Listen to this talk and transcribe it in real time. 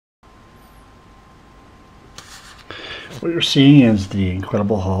What you're seeing is the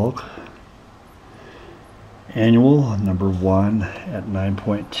Incredible Hulk annual number 1 at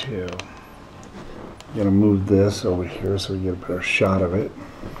 9.2. I'm going to move this over here so we get a better shot of it.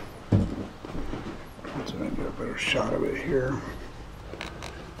 So I get a better shot of it here.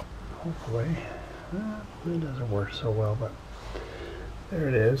 Hopefully. It doesn't work so well, but there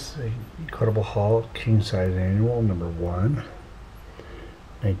it is. The Incredible Hulk King Size Annual number 1,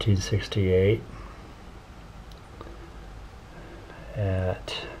 1968.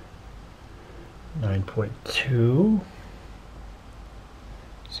 At 9.2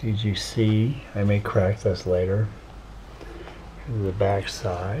 CGC. I may crack this later. Here's the back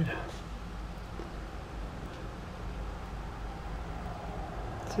side.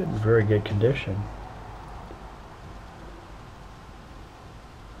 It's in very good condition.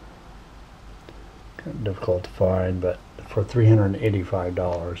 Kind of difficult to find, but for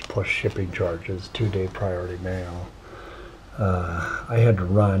 $385 plus shipping charges, 2-day priority mail. I had to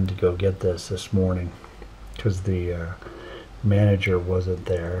run to go get this morning because the manager wasn't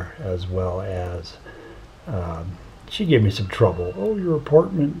there, as well as she gave me some trouble. Oh, your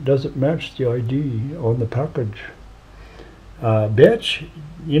apartment doesn't match the ID on the package. Bitch,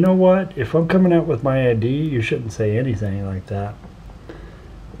 you know what? If I'm coming out with my ID, you shouldn't say anything like that.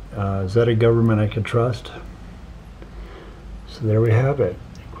 Is that a government I can trust? So there we have it.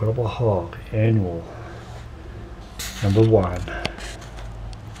 Incredible Hulk Annual number 1.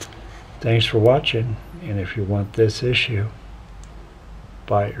 Thanks for watching, and if you want this issue,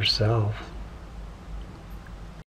 buy it yourself.